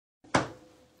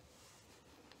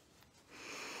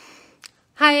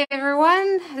Hi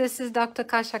everyone, this is Dr.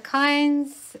 Kasia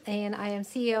Kynes and I am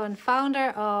CEO and founder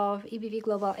of EBV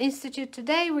Global Institute.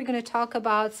 Today we're going to talk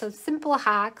about some simple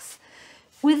hacks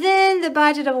within the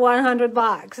budget of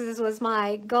 $100. This was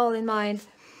my goal in mind,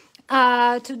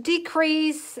 to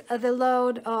decrease the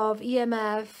load of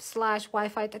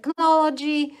EMF/Wi-Fi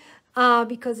technology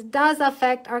because it does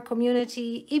affect our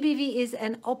community. EBV is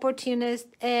an opportunist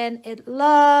and it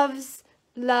loves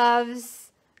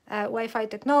Wi-Fi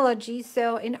technology.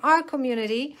 So in our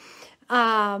community,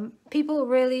 people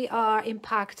really are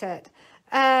impacted.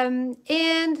 And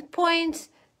point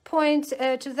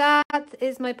to that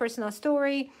is my personal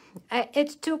story.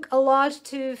 It took a lot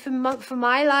for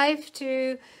my life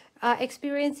to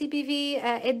experience EBV.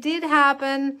 It did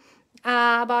happen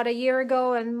about a year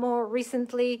ago, and more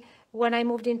recently when I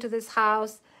moved into this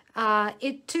house.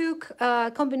 It took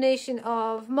a combination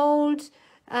of mold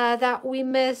that we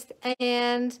missed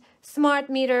and smart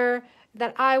meter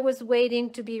that I was waiting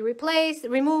to be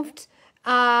removed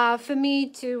for me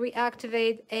to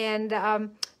reactivate, and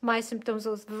my symptoms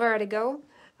was vertigo.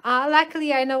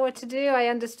 Luckily, I know what to do. I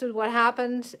understood what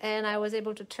happened, and I was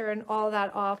able to turn all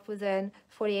that off within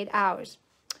 48 hours.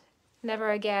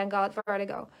 Never again got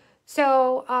vertigo.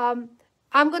 So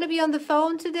I'm going to be on the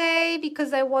phone today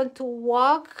because I want to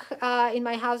walk in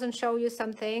my house and show you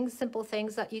some things, simple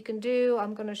things that you can do.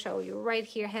 I'm going to show you right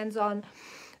here, hands-on.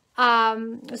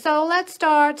 So let's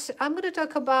start. I'm going to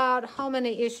talk about how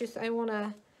many issues I want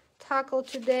to tackle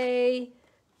today.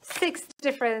 6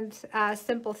 different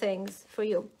simple things for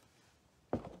you.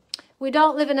 We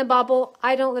don't live in a bubble.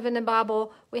 I don't live in a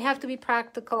bubble. We have to be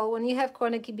practical. When you have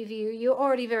chronic EBV, you're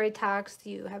already very taxed.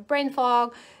 You have brain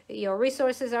fog. Your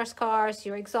resources are scarce.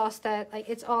 You're exhausted. Like,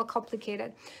 it's all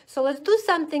complicated. So let's do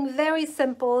something very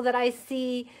simple that I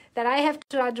see that I have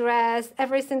to address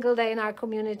every single day in our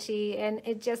community. And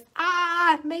it just,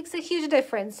 makes a huge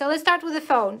difference. So let's start with the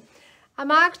phone.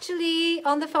 I'm actually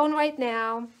on the phone right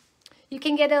now. You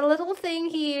can get a little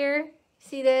thing here.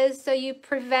 See this? So you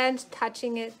prevent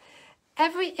touching it.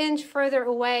 Every inch further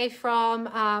away from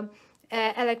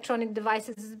electronic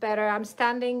devices is better. I'm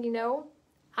standing,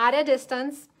 at a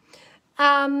distance.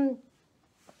 And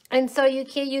so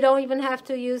you don't even have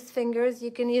to use fingers. You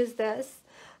can use this.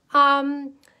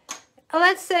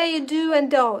 Let's say you do and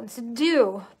don't.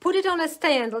 Do. Put it on a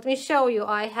stand. Let me show you.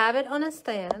 I have it on a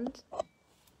stand.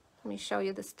 Let me show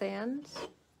you the stand.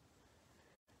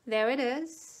 There it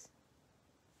is.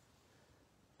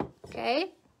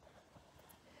 Okay.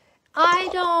 I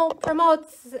don't promote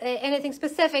anything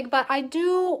specific, but I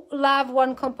do love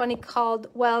one company called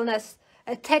Wellness,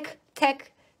 Tech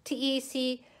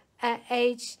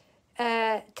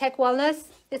Wellness.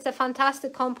 It's a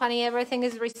fantastic company. Everything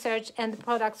is research and the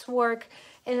products work,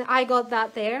 and I got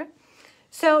that there.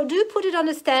 So do put it on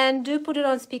a stand, do put it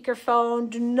on speakerphone,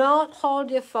 do not hold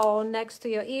your phone next to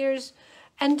your ears,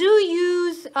 and do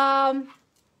use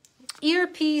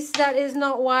earpiece that is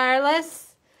not wireless.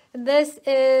 This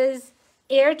is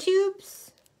air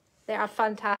tubes. They are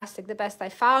fantastic, the best I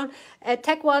found.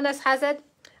 Tech Wellness has it.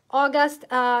 August,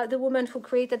 the woman who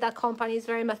created that company, is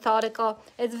very methodical.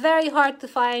 It's very hard to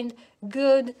find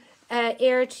good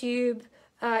air tube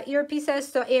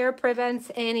earpieces, so air prevents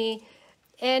any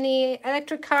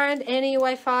electric current, any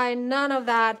Wi-Fi, none of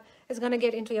that is going to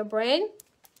get into your brain.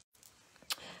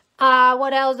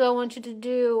 What else do I want you to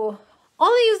do?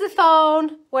 Only use the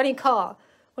phone when you call.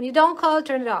 When you don't call,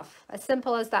 turn it off. As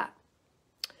simple as that.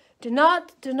 Do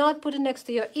not put it next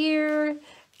to your ear.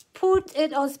 Put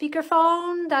it on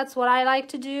speakerphone. That's what I like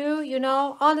to do.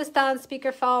 On the stand,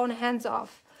 speakerphone, hands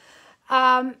off.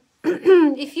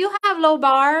 If you have low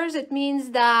bars, it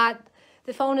means that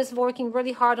the phone is working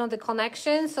really hard on the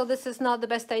connection. So this is not the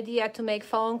best idea to make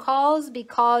phone calls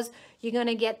because you're going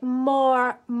to get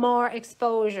more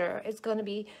exposure. It's going to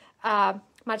be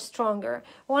much stronger.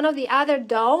 One of the other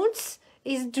don'ts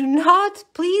is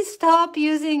please stop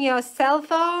using your cell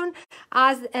phone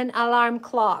as an alarm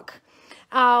clock.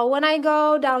 When I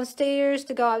go downstairs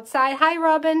to go outside, hi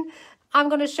Robin, I'm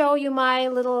going to show you my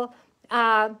little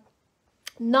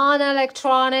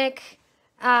non-electronic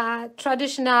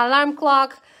traditional alarm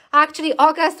clock. Actually,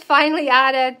 August finally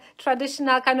added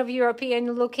traditional kind of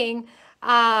European looking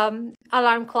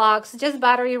alarm clocks, just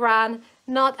battery run,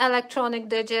 not electronic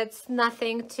digits,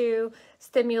 nothing to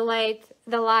stimulate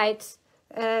the lights.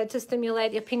 To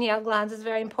stimulate your pineal glands is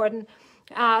very important.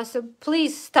 So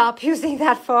please stop using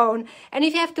that phone. And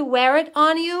if you have to wear it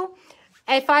on you,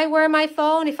 if I wear my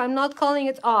phone, if I'm not calling,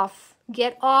 it's off.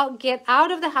 Get out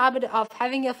of the habit of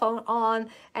having your phone on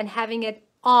and having it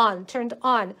on, turned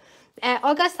on.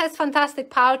 August has fantastic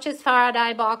pouches,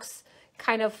 Faraday box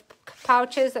kind of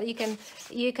pouches that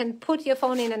you can put your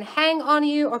phone in and hang on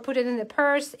you, or put it in the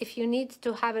purse if you need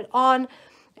to have it on.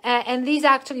 And these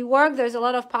actually work. There's a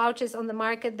lot of pouches on the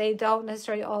market. They don't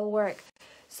necessarily all work.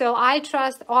 So I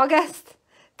trust August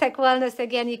Tech Wellness.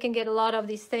 Again, you can get a lot of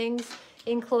these things,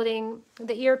 including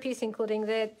the earpiece, including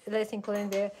including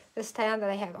the stand that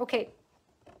I have. Okay.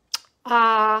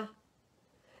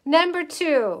 Number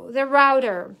 2, the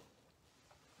router.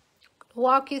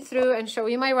 Walk you through and show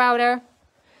you my router.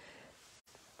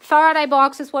 Faraday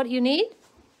box is what you need.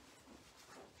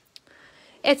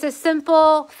 It's a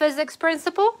simple physics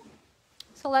principle.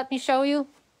 So let me show you.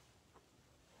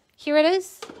 Here it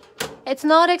is. It's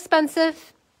not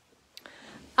expensive.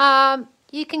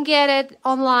 You can get it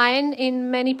online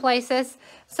in many places.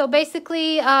 So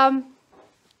basically,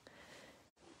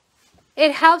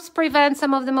 it helps prevent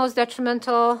some of the most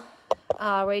detrimental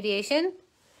radiation.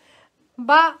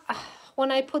 But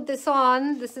when I put this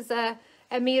on, this is a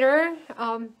meter.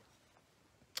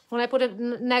 When I put it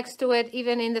next to it,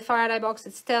 even in the Faraday box,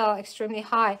 it's still extremely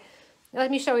high. Let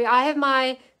me show you. I have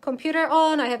my computer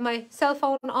on, I have my cell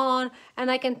phone on, and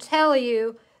I can tell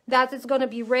you that it's going to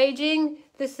be raging.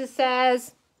 This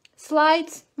says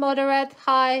slight, moderate,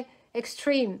 high,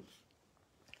 extreme.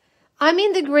 I'm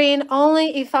in the green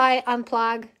only if I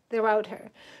unplug the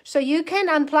router. So you can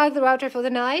unplug the router for the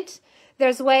night.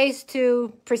 There's ways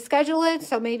to pre-schedule it.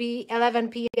 So maybe 11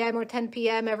 p.m. or 10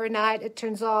 p.m. every night it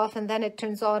turns off, and then it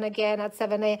turns on again at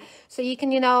 7 a.m. So you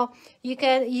can,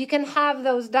 you can have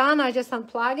those done. I just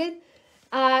unplug it.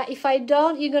 If I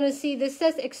don't, you're going to see this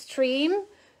says extreme.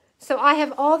 So I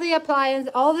have all the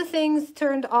appliances, all the things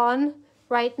turned on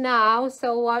right now.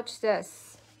 So watch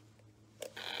this.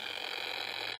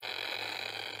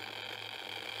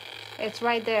 It's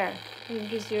right there. It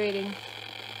gives you reading.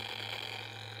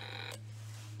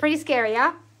 Pretty scary,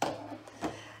 yeah?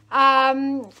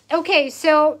 Okay,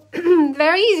 so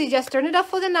very easy. Just turn it off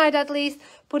for the night at least.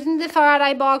 Put it in the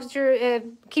Faraday box.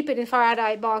 Keep it in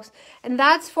Faraday box. And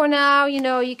that's for now.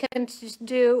 You can just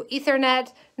do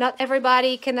Ethernet. Not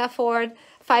everybody can afford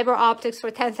fiber optics for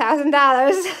 $10,000.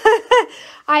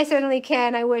 I certainly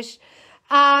can. I wish.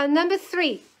 Number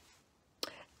 3.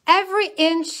 Every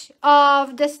inch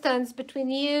of distance between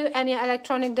you and your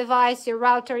electronic device, your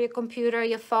router, your computer,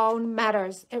 your phone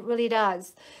matters. It really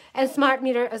does. And smart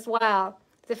meter as well.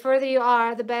 The further you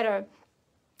are, the better.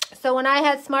 So when I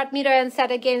had smart meter and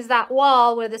set against that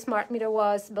wall where the smart meter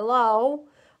was below,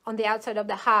 on the outside of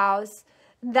the house,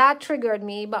 that triggered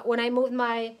me. But when I moved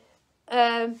my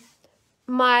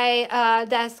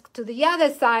desk to the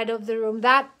other side of the room,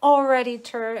 that already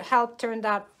helped turn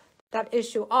that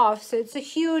issue off. So it's a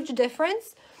huge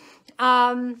difference.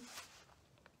 Smart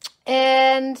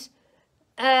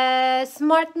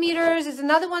meters is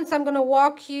another one. So I'm going to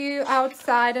walk you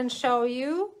outside and show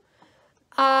you.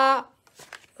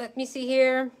 Let me see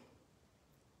here.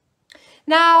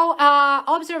 Now,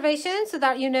 observation, so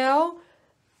that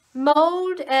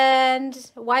mode and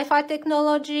Wi-Fi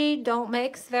technology don't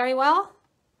mix very well.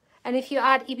 And if you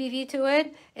add EBV to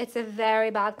it, it's a very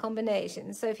bad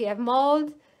combination. So if you have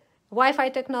mode, Wi-Fi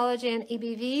technology, and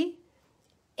EBV,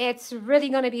 it's really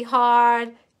going to be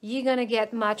hard. You're going to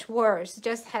get much worse.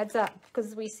 Just heads up,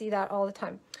 because we see that all the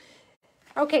time.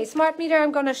 Okay, smart meter,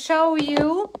 I'm going to show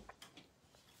you.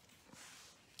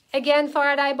 Again,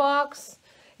 Faraday box.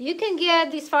 You can get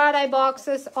these Faraday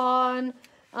boxes on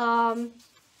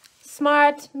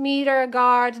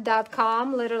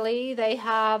smartmeterguard.com. Literally, they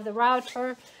have the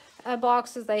router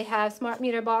boxes. They have smart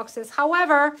meter boxes.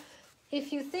 However,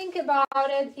 if you think about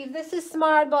it, if this is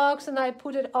smart box and I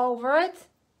put it over it,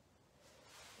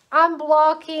 I'm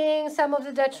blocking some of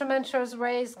the detrimental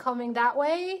rays coming that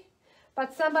way.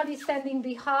 But somebody standing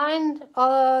behind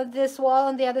this wall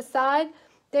on the other side,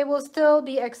 there will still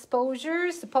be exposure.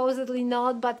 Supposedly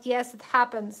not, but yes, it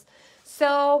happens.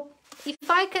 So if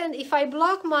I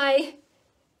block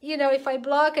if I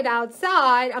block it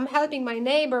outside, I'm helping my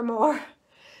neighbor more,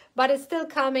 but it's still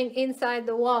coming inside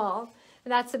the wall.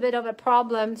 That's a bit of a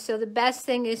problem. So the best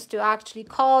thing is to actually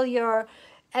call your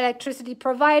electricity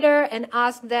provider and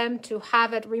ask them to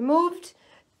have it removed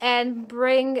and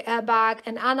bring back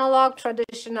an analog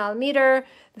traditional meter.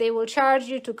 They will charge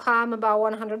you to come about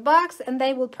 $100, and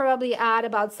they will probably add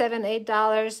about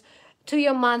 $7-8 to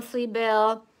your monthly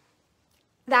bill.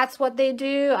 That's what they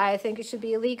do. I think it should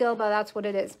be illegal, but that's what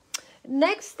it is.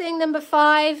 Next thing, number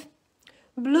 5,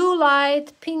 blue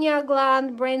light, pineal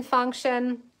gland, brain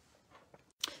function.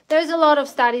 There's a lot of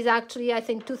studies, actually, I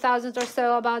think 2,000 or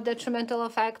so, about detrimental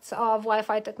effects of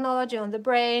Wi-Fi technology on the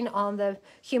brain, on the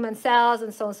human cells,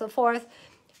 and so on and so forth.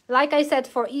 Like I said,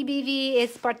 for EBV,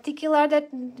 it's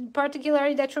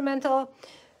particularly detrimental.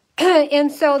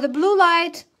 And so the blue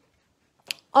light,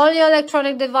 all your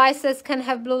electronic devices can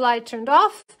have blue light turned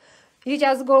off. You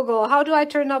just Google, how do I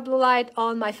turn off blue light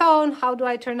on my phone? How do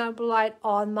I turn off blue light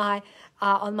on my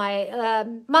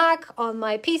Mac, on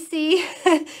my PC,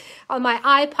 on my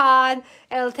iPad?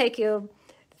 It'll take you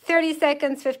 30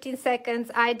 seconds, 15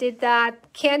 seconds. I did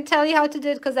that. Can't tell you how to do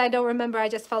it because I don't remember. I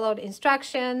just followed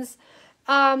instructions.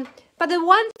 But the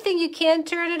one thing you can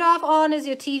turn it off on is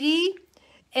your TV.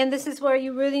 And this is where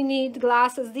you really need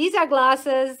glasses. These are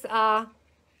glasses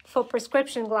for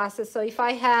prescription glasses. So if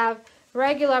I have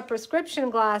regular prescription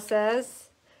glasses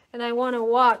and I want to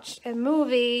watch a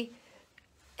movie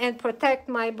and protect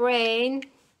my brain,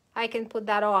 I can put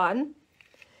that on.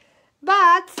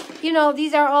 But, you know,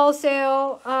 these are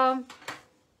also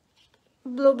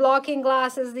blue blocking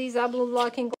glasses. These are blue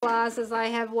blocking glasses. I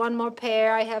have one more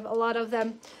pair. I have a lot of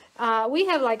them. We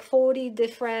have like 40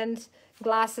 different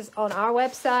glasses on our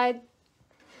website,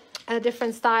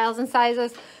 different styles and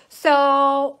sizes.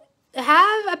 So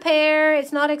have a pair.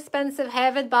 It's not expensive.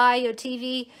 Have it by your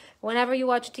TV. Whenever you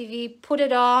watch TV, put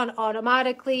it on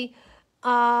automatically.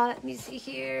 Let me see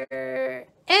here.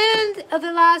 And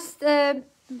the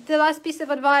last piece of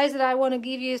advice that I want to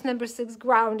give you is number 6,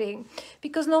 grounding.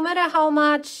 Because no matter how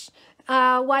much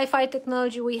Wi-Fi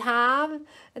technology we have,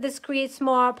 this creates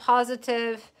more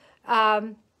positive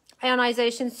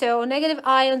ionization. So negative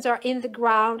ions are in the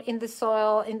ground, in the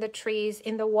soil, in the trees,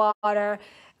 in the water,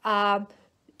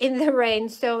 in the rain.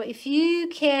 So if you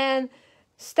can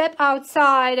step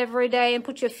outside every day and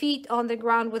put your feet on the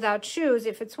ground without shoes,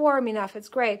 if it's warm enough, it's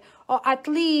great. Or at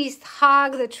least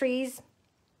hug the trees,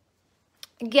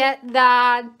 get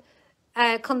that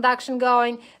conduction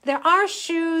going. There are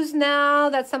shoes now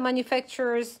that some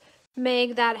manufacturers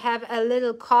make that have a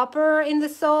little copper in the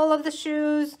sole of the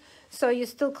shoes, so you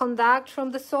still conduct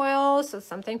from the soil, so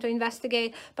something to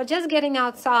investigate. But just getting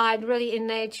outside really in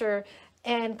nature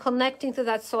and connecting to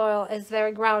that soil is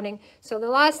very grounding. So the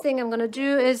last thing I'm going to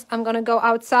do is I'm going to go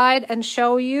outside and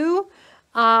show you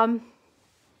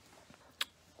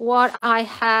what I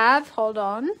have. Hold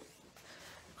on.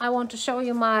 I want to show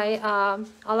you my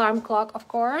alarm clock, of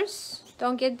course.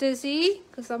 Don't get dizzy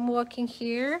because I'm working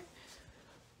here.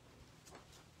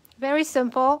 Very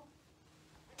simple.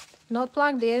 Not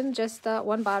plugged in, just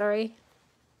one battery.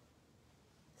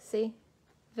 See?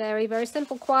 Very, very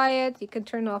simple, quiet. You can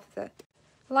turn off the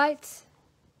lights.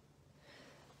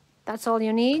 That's all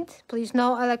you need. Please,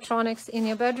 no electronics in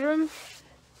your bedroom.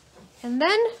 And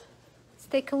then let's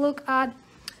take a look at,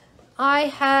 I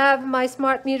have my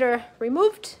smart meter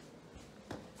removed.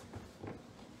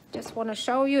 Just want to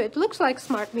show you. It looks like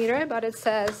smart meter, but it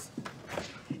says,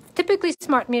 typically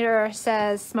smart meter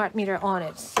says smart meter on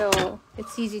it. So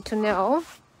it's easy to know.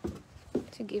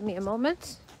 So give me a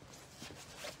moment.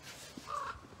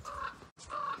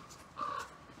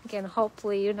 Again,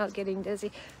 hopefully you're not getting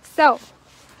dizzy. So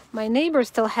my neighbor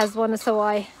still has one, so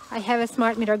I have a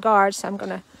smart meter guard, so I'm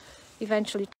gonna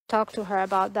eventually talk to her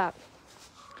about that.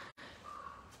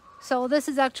 So this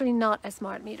is actually not a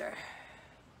smart meter.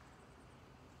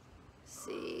 Let's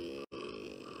see.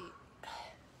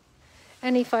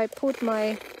 And if I put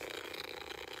my,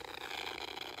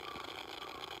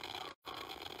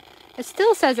 it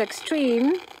still says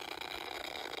extreme.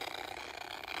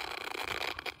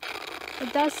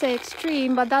 It does say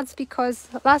extreme, but that's because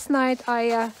last night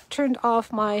I turned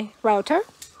off my router,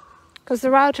 because the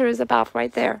router is about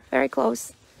right there, very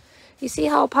close. You see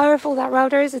how powerful that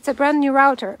router is? It's a brand new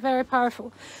router, very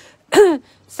powerful.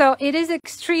 So it is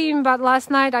extreme, but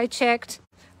last night I checked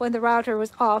when the router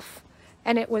was off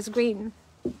and it was green.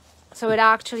 So it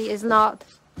actually is not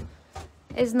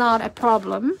a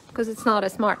problem because it's not a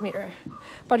smart meter.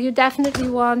 But you definitely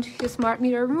want your smart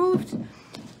meter removed.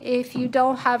 If you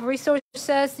don't have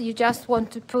resources, you just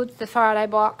want to put the Faraday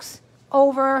box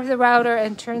over the router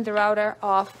and turn the router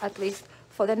off, at least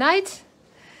for the night.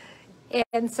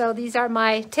 And so these are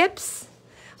my tips.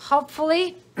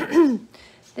 Hopefully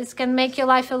this can make your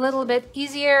life a little bit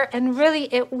easier, and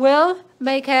really it will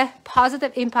make a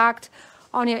positive impact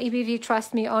on your EBV,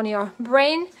 trust me, on your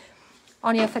brain,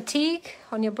 on your fatigue,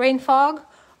 on your brain fog,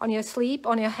 on your sleep,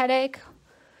 on your headache.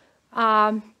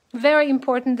 Very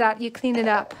important that you clean it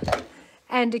up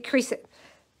and decrease it.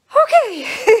 Okay.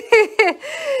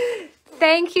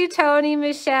 Thank you, Tony,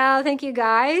 Michelle. Thank you,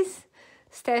 guys.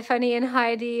 Stephanie and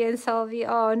Heidi and Sylvie.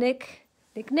 Oh, Nick,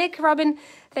 Robin.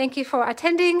 Thank you for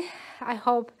attending. I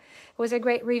hope it was a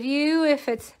great review. If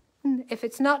it's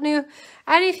not new,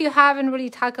 and if you haven't really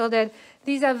tackled it,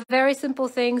 these are very simple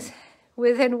things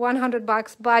within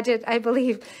 $100 budget, I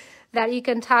believe, that you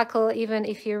can tackle even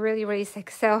if you're really, really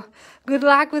sick. So good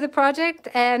luck with the project.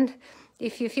 And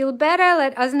If you feel better,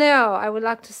 let us know. I would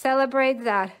like to celebrate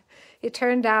that you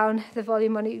turned down the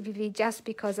volume on EBV just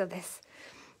because of this.